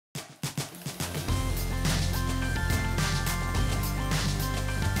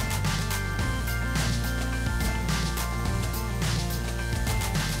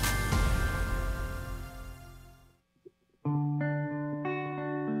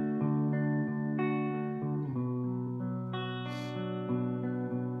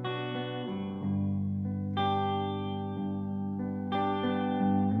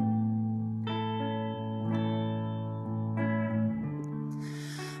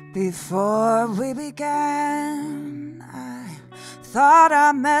Before we began, I thought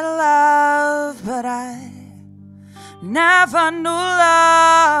I met love, but I never knew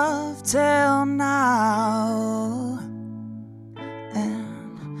love till now.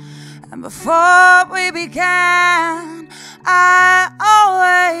 And before we began, I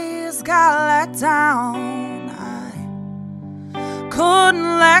always got let down. I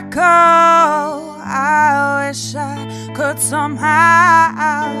couldn't let go. I wish I could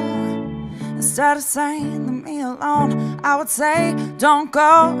somehow. Instead of saying leave me alone, I would say don't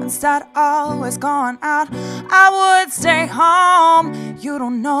go. Instead of always going out, I would stay home. You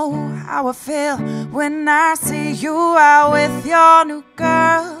don't know how I feel when I see you out with your new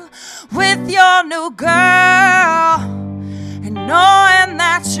girl, with your new girl. And knowing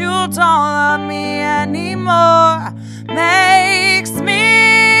that you don't love me anymore makes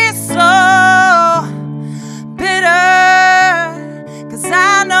me so bitter. 'Cause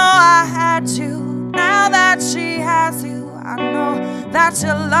I know I had you, now that she has you, I know that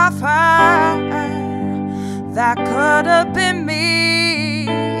you love her. That could have been me,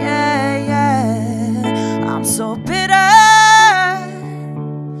 yeah, yeah. I'm so bitter,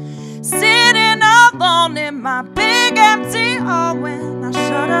 sitting alone in my big empty home when I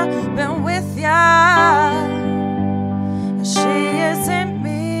should have been with ya. She isn't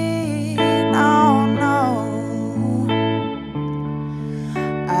me, no, no.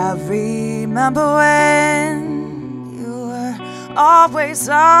 I remember when you were always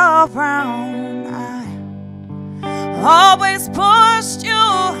around. I always pushed you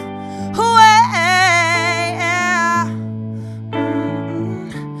away, yeah.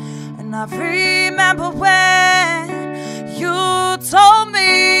 And I remember when you told me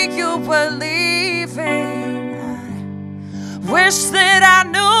you were leaving. I wish that I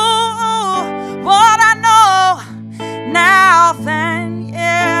knew what I know now then,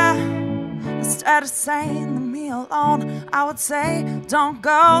 yeah. Instead of saying leave me alone, I would say don't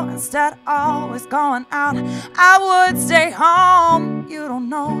go. Instead of always going out, I would stay home. You don't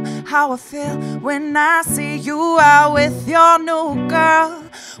know how I feel when I see you out with your new girl,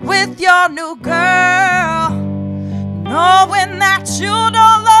 with your new girl. Knowing that you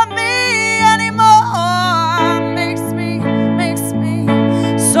don't love me anymore makes me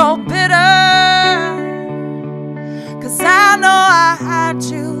so bitter. 'Cause I know I had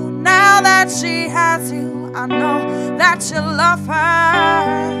you, now that she has you, I know that you love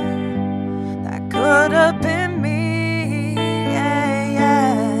her. That could have been me, yeah,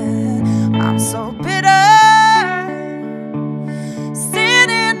 yeah. I'm so bitter,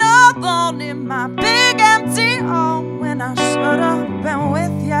 sitting alone in my big empty home when I should have been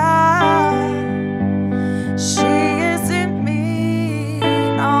with ya. She isn't me,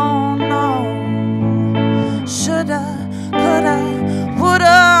 no, no. Shoulda, coulda,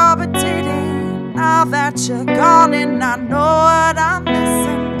 woulda, but didn't. Now that you're gone and I know what I'm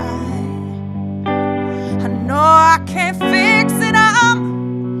missing, I know I can't fix it.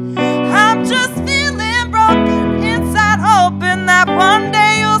 I'm just feeling broken inside, hoping that one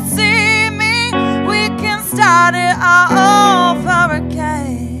day you'll see me. We can start it all over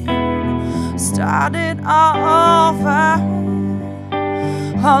again. Start it all over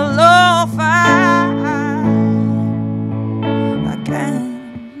again.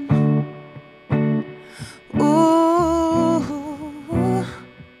 Ooh,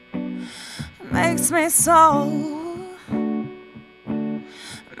 makes me so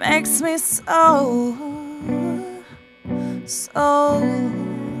so